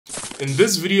In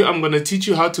this video, I'm going to teach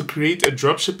you how to create a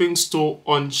dropshipping store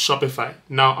on Shopify.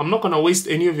 Now, I'm not going to waste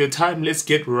any of your time. Let's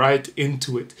get right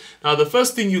into it. Now, the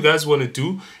first thing you guys want to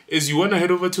do is you want to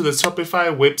head over to the Shopify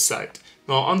website.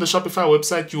 Now, on the Shopify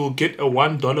website, you will get a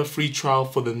 $1 free trial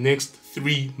for the next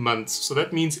 3 months. So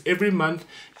that means every month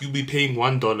you'll be paying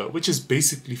 $1, which is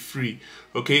basically free.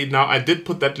 Okay, now I did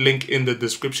put that link in the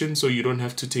description so you don't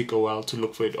have to take a while to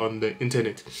look for it on the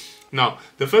internet. Now,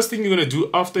 the first thing you're going to do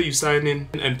after you sign in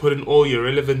and put in all your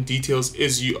relevant details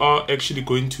is you are actually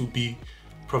going to be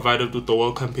provided with the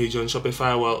welcome page on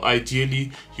Shopify. Well,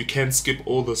 ideally, you can skip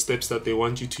all the steps that they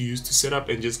want you to use to set up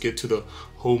and just get to the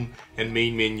home and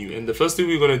main menu. And the first thing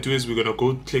we're going to do is we're going to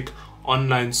go click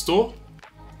online store.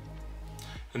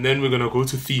 And then we're going to go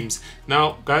to themes.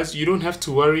 Now, guys, you don't have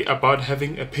to worry about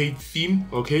having a paid theme,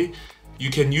 okay? You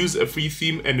can use a free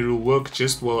theme and it will work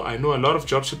just well. I know a lot of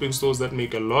dropshipping stores that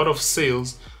make a lot of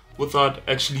sales without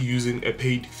actually using a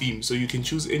paid theme. So you can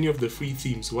choose any of the free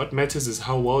themes. What matters is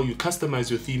how well you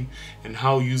customize your theme and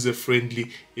how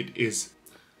user-friendly it is.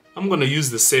 I'm going to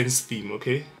use the Sense theme,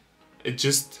 okay? It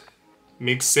just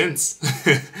makes sense,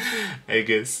 I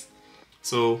guess.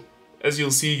 So as you'll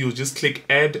see, you'll just click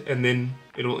add and then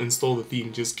it'll install the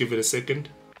theme. Just give it a second.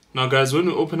 Now guys, when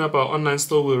we open up our online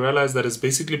store, we realize that it's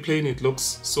basically plain. It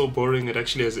looks so boring. It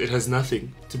has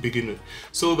nothing to begin with.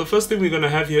 So the first thing we're going to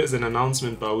have here is an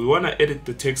announcement bar. We want to edit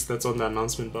the text that's on the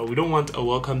announcement bar. We don't want a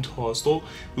welcome to our store.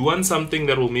 We want something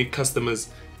that will make customers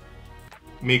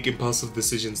make impulsive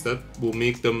decisions, that will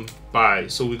make them buy.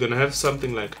 So we're going to have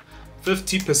something like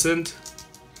 50%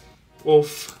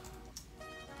 off,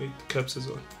 wait, the caps as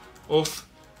well, off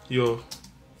your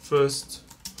first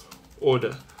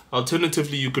order.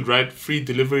 Alternatively, you could write free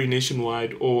delivery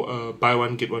nationwide or buy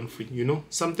one get one free, you know,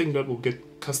 something that will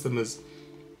get customers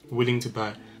willing to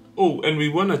buy. Oh, and we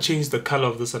want to change the color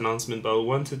of this announcement, but we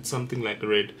wanted something like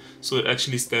red so it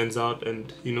actually stands out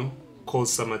and, you know,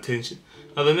 calls some attention.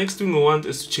 Now the next thing we want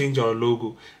is to change our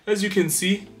logo. As you can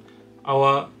see,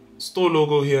 our store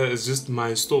logo here is just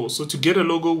my store. So to get a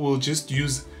logo, we'll just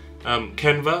use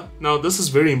Canva. Now this is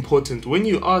very important. When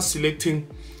you are selecting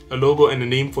a logo and a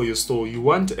name for your store, you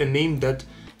want a name that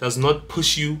does not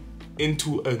push you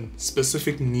into a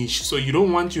specific niche. So you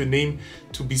don't want your name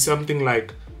to be something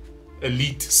like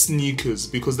Elite Sneakers,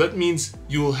 because that means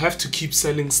you will have to keep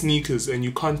selling sneakers and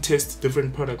you can't test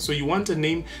different products. So you want a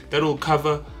name that will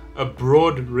cover a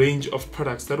broad range of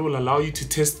products, that will allow you to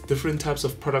test different types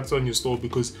of products on your store,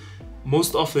 because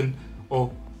most often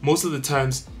or most of the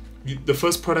times the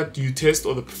first product you test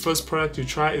or the first product you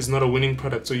try is not a winning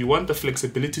product. So you want the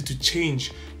flexibility to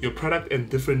change your product in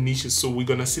different niches. So we're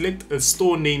going to select a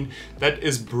store name that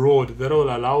is broad, that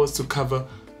will allow us to cover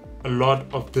a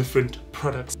lot of different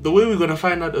products. The way we're going to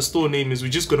find out a store name is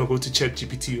we're just going to go to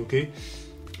ChatGPT, okay?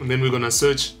 And then we're going to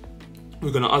search,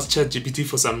 we're going to ask ChatGPT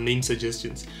for some name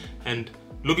suggestions. And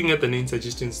looking at the name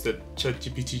suggestions that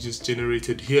ChatGPT just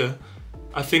generated here,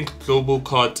 I think Global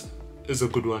Cart is a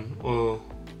good one. Or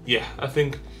yeah, I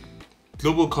think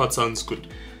Global Cart sounds good.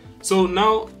 So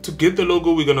now to get the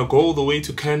logo, we're gonna go all the way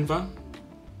to Canva,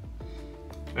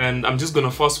 and I'm just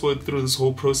gonna fast forward through this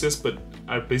whole process, but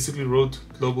I basically wrote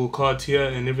Global Cart here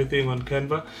and everything on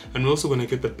Canva, and we're also gonna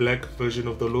get the black version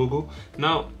of the logo.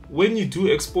 Now when you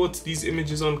do export these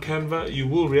images on Canva, you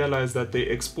will realize that they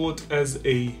export as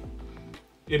a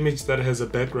image that has a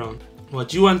background.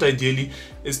 What you want ideally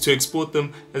is to export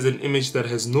them as an image that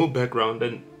has no background,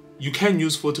 and you can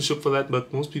use Photoshop for that,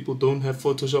 but most people don't have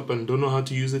Photoshop and don't know how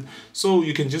to use it. So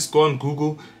you can just go on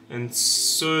Google and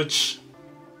search,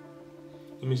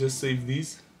 let me just save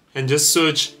these, and just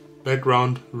search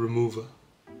background remover.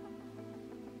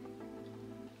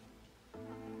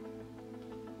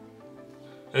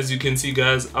 As you can see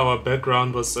guys, our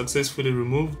background was successfully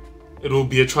removed. It will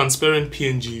be a transparent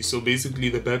PNG, so basically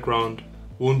the background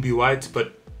won't be white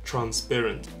but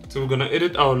transparent. So we're gonna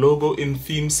edit our logo in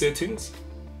theme settings.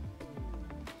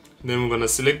 Then we're going to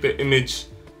select the image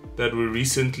that we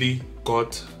recently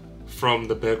got from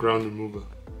the background remover.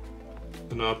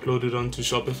 I'm going to upload it onto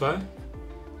Shopify.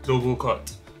 Global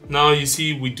Cart. Now you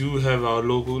see we do have our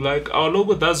logo. Like, our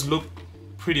logo does look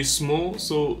pretty small,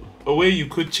 so a way you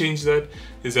could change that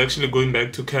is actually going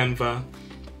back to Canva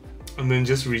and then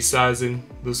just resizing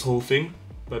this whole thing.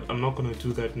 But I'm not going to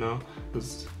do that now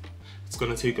because it's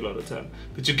going to take a lot of time.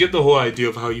 But you get the whole idea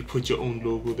of how you put your own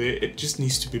logo there. It just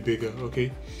needs to be bigger,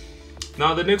 okay?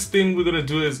 Now the next thing we're going to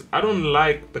do is, I don't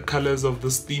like the colors of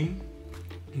this theme,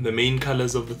 the main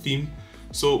colors of the theme.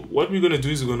 So what we're going to do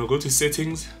is we're going to go to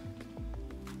settings,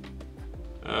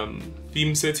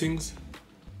 theme settings,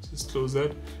 just close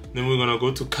that. Then we're going to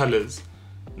go to colors.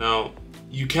 Now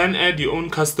You can add your own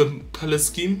custom color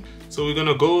scheme. So we're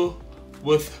gonna go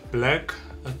with black,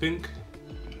 I think.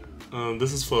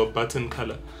 This is for a button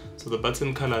color. So the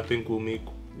button color I think will make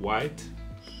white.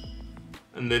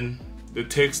 And then the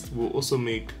text will also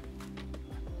make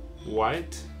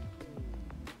white.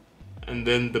 And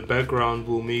then the background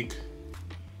will make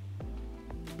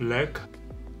black.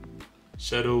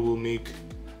 Shadow will make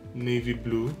navy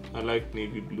blue. I like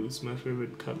navy blue, it's my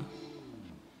favorite color.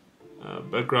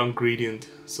 Background gradient.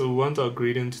 So we want our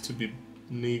gradient to be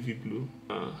navy blue.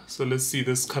 So let's see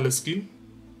this color scheme.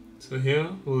 So here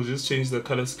we'll just change the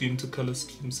color scheme to color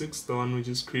scheme 6, the one we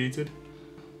just created.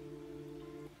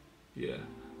 Yeah,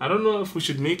 I don't know if we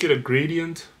should make it a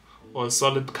gradient or a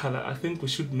solid color. I think we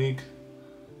should make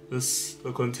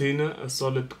the container a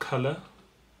solid color.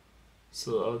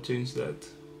 So I'll change that.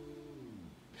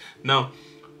 Now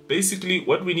basically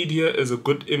what we need here is a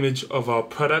good image of our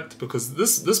product, because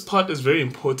this part is very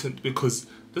important, because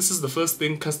this is the first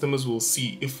thing customers will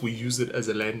see if we use it as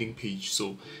a landing page.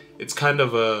 So it's kind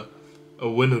of a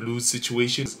win or lose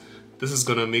situation. This is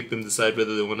gonna make them decide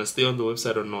whether they want to stay on the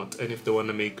website or not, and if they want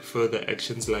to make further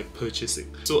actions like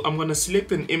purchasing. So I'm gonna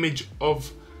select an image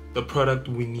of the product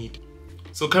we need.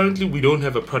 So currently we don't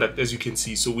have a product, as you can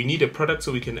see. So we need a product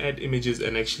so we can add images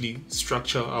and actually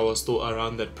structure our store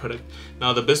around that product.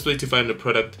 Now the best way to find a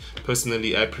product,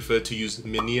 personally I prefer to use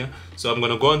Mania. So I'm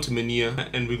going to go onto Mania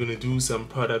and we're going to do some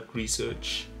product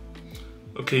research.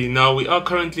 Okay, now we are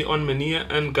currently on Mania,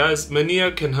 and guys,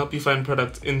 Mania can help you find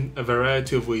products in a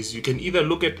variety of ways. You can either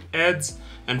look at ads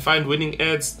and find winning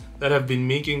ads that have been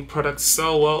making products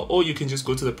sell well, or you can just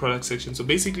go to the product section. So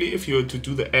basically if you were to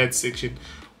do the ad section,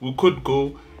 we could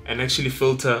go and actually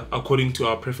filter according to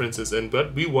our preferences, and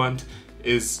what we want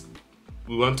is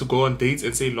we want to go on dates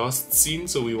and say last seen.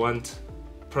 So we want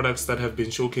products that have been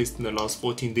showcased in the last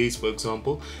 14 days, for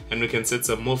example, and we can set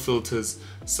some more filters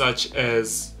such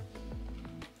as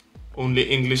only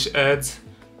English ads,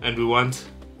 and we want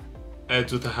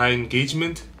ads with a high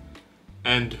engagement,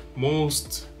 and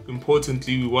most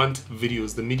importantly we want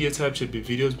videos. The media type should be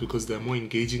videos because they're more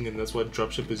engaging, and that's what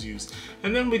dropshippers use.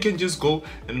 And then we can just go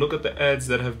and look at the ads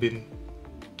that have been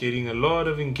getting a lot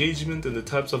of engagement and the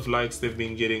types of likes they've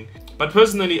been getting. But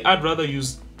personally I'd rather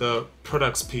use the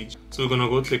products page. So we're gonna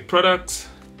go click products,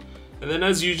 and then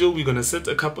as usual we're gonna set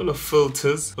a couple of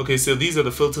filters. Okay, so these are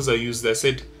the filters I used. I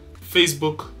said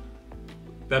Facebook,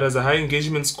 that has a high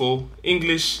engagement score,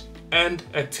 English, and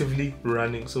actively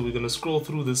running. So we're gonna scroll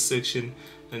through this section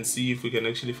and see if we can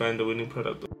actually find a winning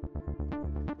product.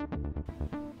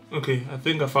 Okay, I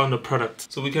think I found a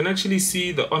product. So we can actually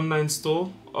see the online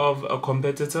store of a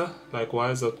competitor like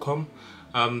wise.com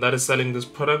that is selling this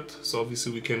product. So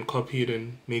obviously we can copy it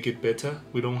and make it better.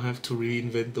 We don't have to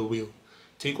reinvent the wheel.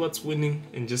 Take what's winning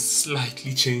and just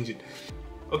slightly change it.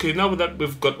 Okay, now that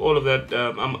we've got all of that,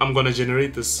 I'm gonna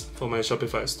generate this for my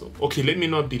Shopify store. Okay, let me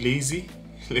not be lazy.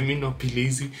 Let me not be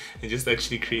lazy and just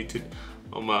actually create it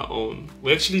on my own.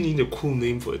 We actually need a cool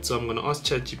name for it, so I'm gonna ask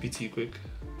ChatGPT quick.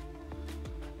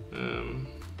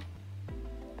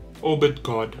 Orbit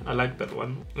God, I like that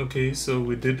one. Okay, so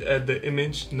we did add the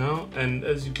image now, and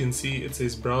as you can see it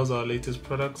says browse our latest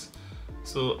products.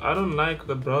 So I don't like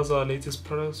the browse our latest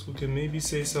products. We can maybe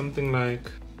say something like,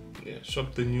 yeah,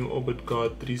 shop the new Orbit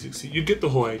God 360. You get the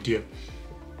whole idea.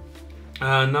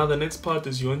 Now the next part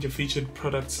is you want your featured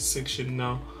products section.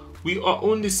 Now we are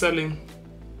only selling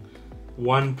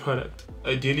one product.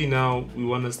 Ideally now we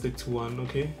want to stick to one,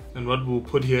 okay? And what we'll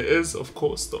put here is of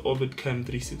course the Orbit Cam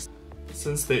 360.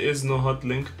 Since there is no hot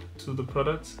link to the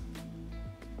product,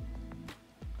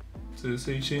 so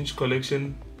you change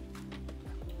collection,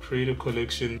 create a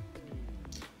collection,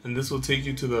 and this will take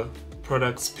you to the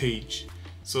products page.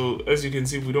 So as you can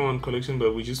see, we don't want collection,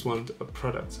 but we just want a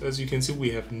product. As you can see, we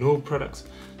have no products.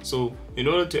 So in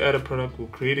order to add a product, we'll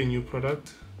create a new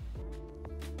product.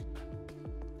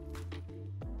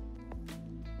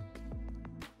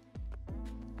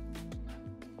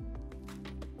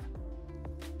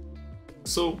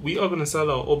 So we are going to sell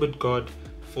our Orbit God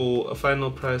for a final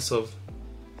price of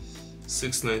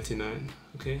 $6.99.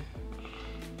 Okay,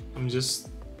 I'm just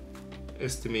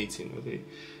estimating. Okay,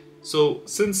 so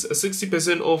since a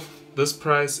 60% off this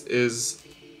price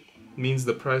means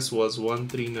the price was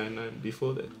 $13.99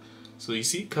 before that. So you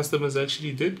see, customers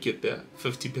actually did get their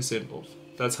 50% off.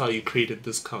 That's how you create a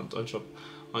discount on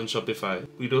Shopify.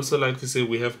 We'd also like to say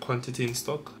we have quantity in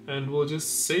stock, and we'll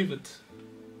just save it.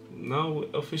 Now we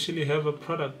officially have a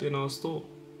product in our store.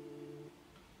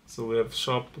 So we have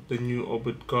shop the new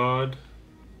Orbit God,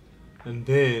 and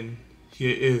then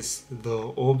here is the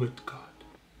Orbit God.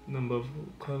 Number of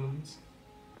columns,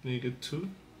 make it 2,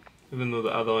 even though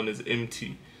the other one is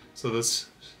empty. So this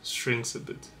shrinks a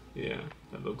bit. Yeah,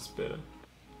 that looks better.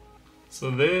 So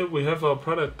there we have our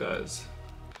product, guys.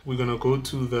 We're gonna go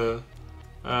to the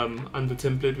under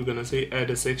template, we're gonna say add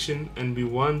a section, and we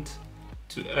want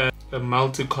to add a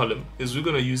multi-column. Is we're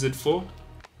gonna use it for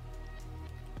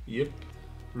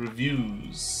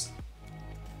reviews.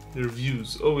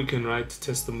 Or we can write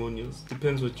testimonials,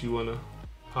 depends what you wanna,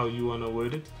 how you wanna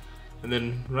word it. And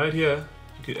then right here,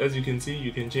 as you can see,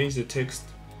 you can change the text.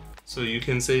 So you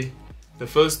can say the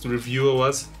first reviewer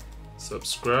was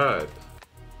subscribe.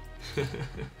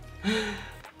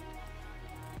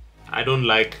 I don't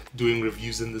like doing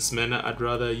reviews in this manner. I'd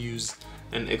rather use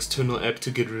an external app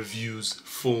to get reviews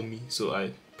for me, so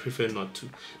I prefer not to.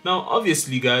 Now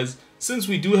obviously guys, since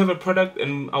we do have a product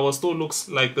and our store looks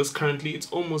like this currently,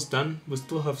 it's almost done. We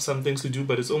still have some things to do,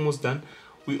 but it's almost done.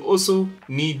 We also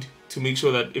need to make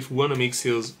sure that if we want to make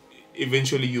sales,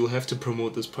 eventually you'll have to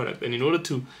promote this product, and in order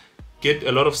to get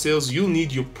a lot of sales, you'll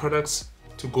need your products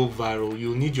to go viral.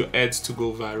 You'll need your ads to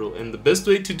go viral, and the best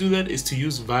way to do that is to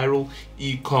use viral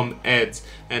e-com ads.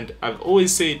 And I've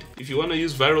always said, if you want to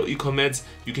use viral e-com ads,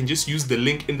 you can just use the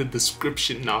link in the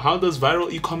description. Now, how does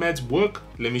viral e-com ads work?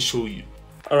 Let me show you.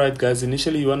 Alright guys,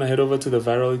 initially you want to head over to the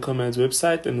viral e-com ads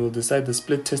website, and we'll decide the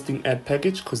split testing ad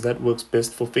package because that works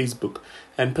best for Facebook.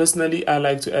 And personally, I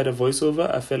like to add a voiceover.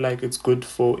 I feel like it's good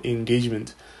for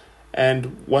engagement.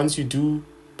 And once you do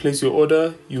place your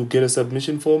order, you'll get a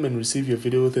submission form and receive your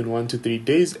video within 1 to 3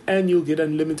 days, and you'll get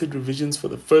unlimited revisions for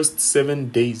the first 7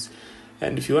 days.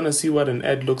 And if you want to see what an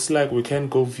ad looks like, we can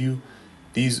go view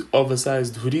these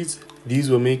oversized hoodies.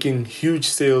 These were making huge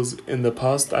sales in the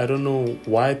past. I don't know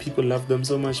why people love them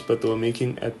so much, but they were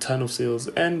making a ton of sales.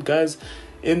 And guys,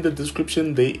 in the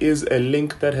description there is a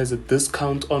link that has a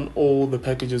discount on all the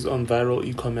packages on viral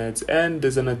e-com ads, and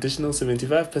there's an additional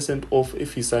 75% off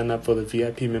if you sign up for the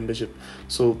VIP membership.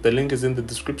 So the link is in the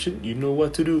description. You know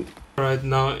what to do. Alright,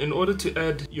 now in order to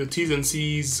add your T's and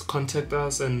C's, contact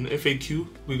us, and FAQ,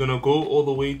 we're gonna go all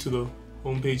the way to the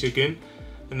home page again,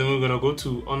 and then we're gonna go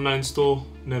to online store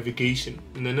navigation,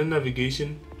 and then in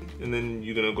navigation, and then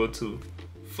you're gonna go to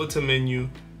footer menu,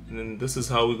 and then this is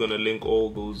how we're gonna link all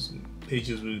those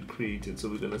pages we created. So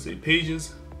we're gonna say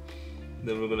pages,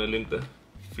 then we're gonna link the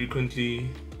frequently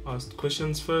asked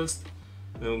questions first,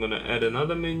 then we're gonna add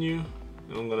another menu,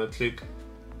 and I'm gonna click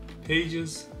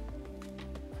pages,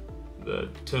 the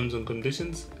terms and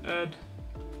conditions add,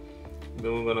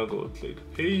 then we're gonna go click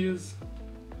pages,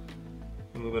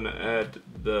 and we're gonna add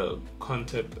the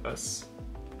contact us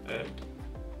add,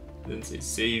 then say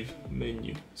save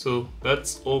menu. So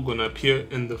that's all gonna appear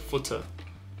in the footer.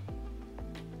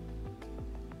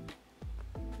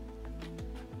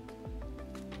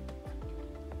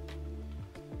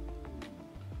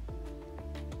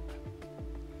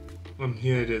 And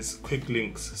here it is, quick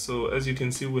links. So as you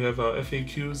can see, we have our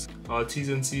FAQs, our T's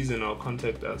and C's, and our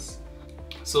contact us.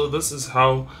 So this is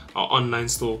how our online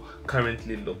store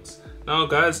currently looks. Now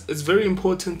guys, it's very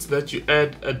important that you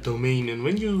add a domain, and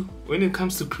when it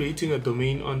comes to creating a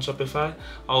domain on Shopify,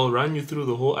 I'll run you through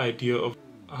the whole idea of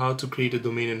how to create a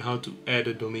domain and how to add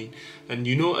a domain. And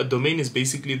you know, a domain is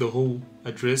basically the whole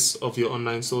address of your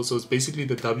online store. So it's basically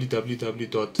the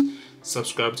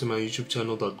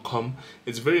www.subscribetomyyouTubeChannel.com.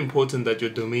 It's very important that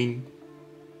your domain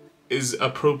is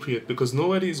appropriate, because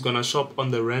nobody is gonna shop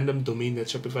on the random domain that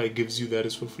Shopify gives you that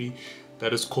is for free,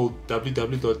 that is called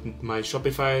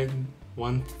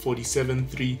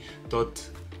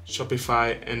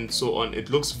www.myshopify1473.shopify and so on. It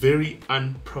looks very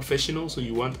unprofessional, so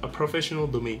you want a professional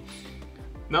domain.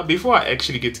 Now before I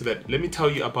actually get to that, let me tell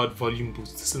you about Volume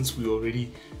Boost, since we're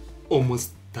already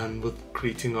almost done with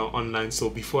creating our online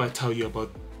store. Before I tell you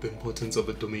about the importance of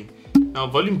a domain, now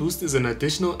Volume Boost is an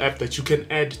additional app that you can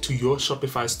add to your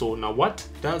Shopify store. Now what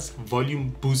does Volume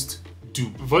Boost do?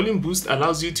 Volume Boost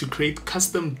allows you to create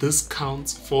custom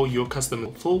discounts for your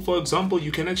customers. For example,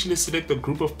 you can actually select a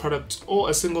group of products or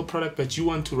a single product that you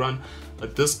want to run a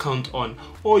discount on,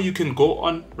 or you can go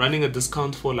on running a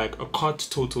discount for like a cart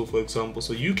total, for example.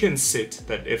 So you can set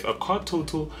that if a cart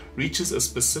total reaches a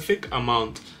specific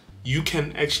amount, you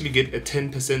can actually get a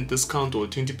 10% discount or a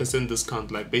 20%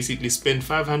 discount, like basically spend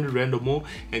 500 Rand or more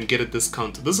and get a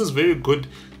discount. This is very good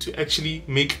to actually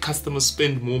make customers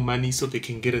spend more money so they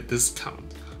can get a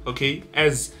discount, okay,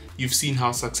 as you've seen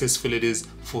how successful it is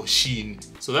for Shein.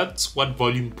 So that's what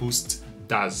Volume Boost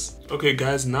does. Okay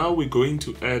guys, now we're going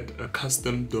to add a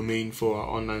custom domain for our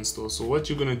online store. So what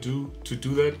you're gonna do to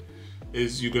do that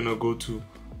is you're gonna go to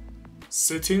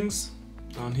settings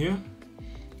down here,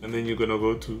 and then you're gonna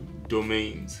go to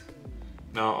domains.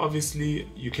 Now obviously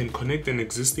you can connect an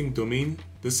existing domain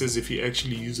This is if you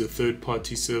actually use a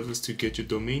third-party service to get your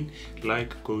domain,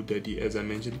 like GoDaddy. As I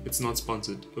mentioned, it's not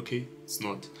sponsored, okay? It's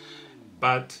not.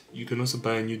 But you can also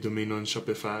buy a new domain on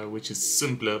Shopify, which is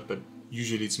simpler, but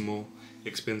usually it's more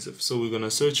expensive. So we're going to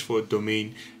search for a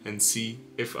domain and see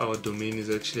if our domain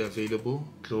is actually available.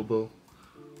 Global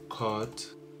cart.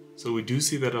 So we do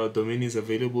see that our domain is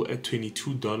available at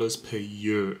 $22 per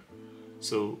year.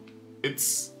 So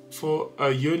it's, for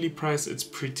a yearly price, it's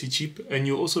pretty cheap. And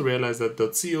you also realize that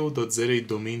 .co.za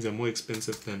domains are more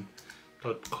expensive than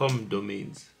 .com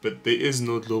domains, but there is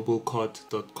no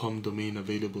globalcart.com domain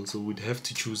available, so we'd have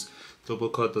to choose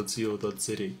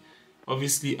globalcart.co.za.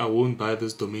 Obviously I won't buy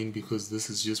this domain because this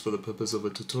is just for the purpose of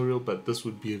a tutorial, but this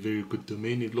would be a very good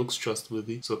domain. It looks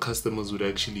trustworthy, so customers would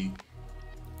actually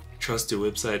trust your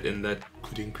website, and that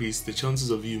could increase the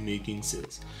chances of you making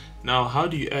sales. Now, how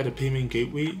do you add a payment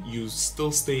gateway? You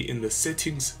still stay in the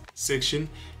settings section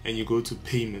and you go to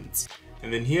payments,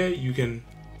 and then here you can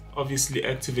obviously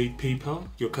activate PayPal.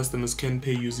 Your customers can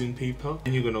pay using PayPal,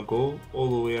 and you're gonna go all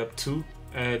the way up to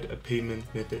add a payment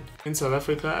method. In South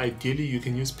Africa, ideally you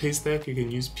can use Paystack, you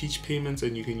can use Peach Payments,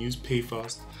 and you can use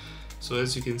PayFast. So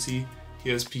as you can see,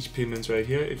 here's Peach Payments right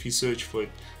here. If you search for it,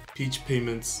 Peach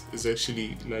Payments is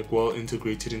actually like well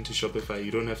integrated into Shopify.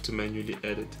 You don't have to manually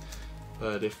add it.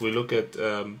 But if we look at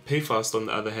PayFast, on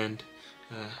the other hand,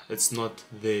 it's not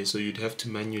there, so you'd have to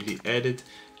manually add it,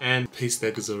 and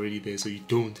Paystack is already there, so you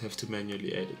don't have to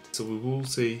manually add it. So we will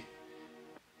say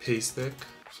Paystack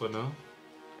for now.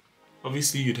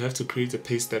 Obviously you'd have to create a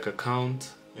Paystack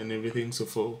account and everything,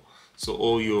 so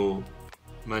all your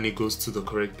money goes to the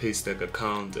correct Paystack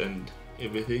account and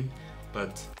everything,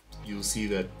 but you'll see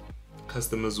that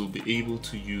customers will be able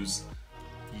to use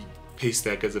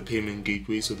Paystack as a payment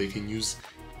gateway, so they can use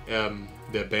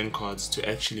their bank cards to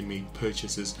actually make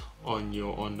purchases on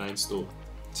your online store.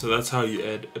 So that's how you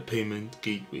add a payment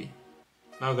gateway.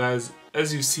 Now guys,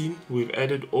 as you've seen, we've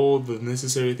added all the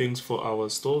necessary things for our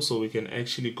store, so we can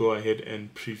actually go ahead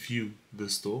and preview the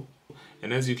store.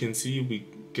 And as you can see, we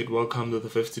get welcomed with a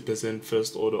 50%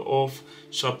 first order off,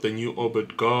 shop the new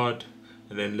Orbit Guard,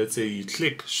 and then let's say you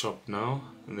click shop now,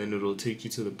 and then it will take you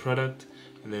to the product,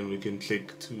 and then we can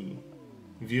click to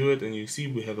view it, and you see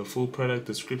we have a full product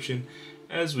description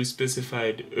as we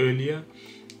specified earlier,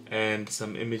 and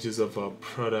some images of our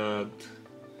product,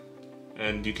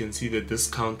 and you can see the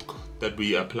discount that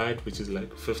we applied, which is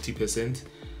like 50%,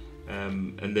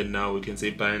 and then now we can say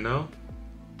buy now,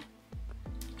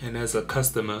 and as a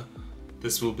customer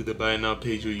this will be the buy now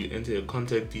page where you enter your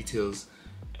contact details,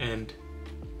 and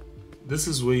this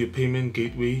is where your payment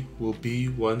gateway will be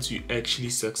once you actually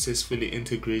successfully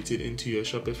integrate it into your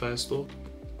Shopify store.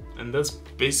 And that's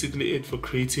basically it for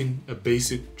creating a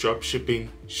basic dropshipping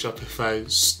Shopify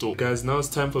store. Guys, now it's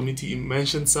time for me to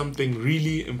mention something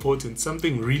really important,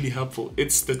 something really helpful.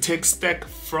 It's the tech stack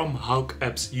from Hulk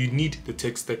Apps. You need the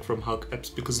tech stack from Hulk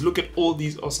Apps because look at all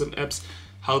these awesome apps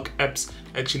Hulk Apps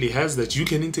actually has that you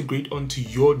can integrate onto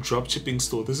your dropshipping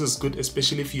store. This is good,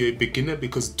 especially if you're a beginner,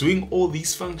 because doing all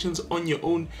these functions on your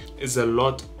own is a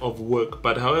lot of work.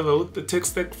 But however, with the tech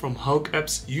stack from Hulk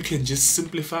Apps, you can just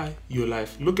simplify your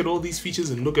life. Look at all these features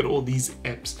and look at all these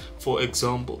apps. For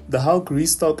example, the Hulk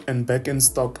Restock and Backend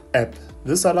Stock app.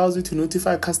 This allows you to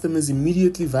notify customers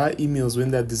immediately via emails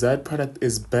when their desired product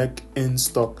is back in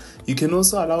stock. You can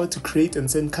also allow it to create and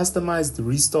send customized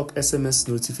restock SMS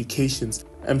notifications.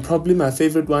 And probably my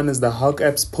favorite one is the Hulk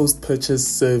Apps post-purchase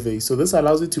survey. So this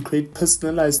allows you to create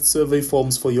personalized survey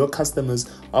forms for your customers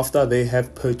after they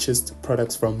have purchased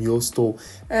products from your store.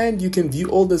 And you can view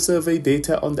all the survey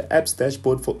data on the app's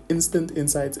dashboard for instant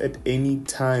insights at any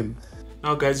time.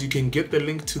 Now guys, you can get the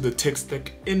link to the tech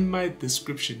stack in my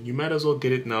description. You might as well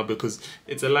get it now because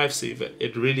it's a lifesaver.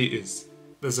 It really is.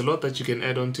 There's a lot that you can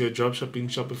add on to your dropshipping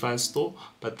Shopify store,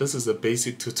 but this is a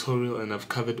basic tutorial and I've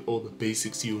covered all the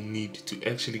basics you'll need to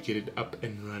actually get it up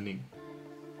and running.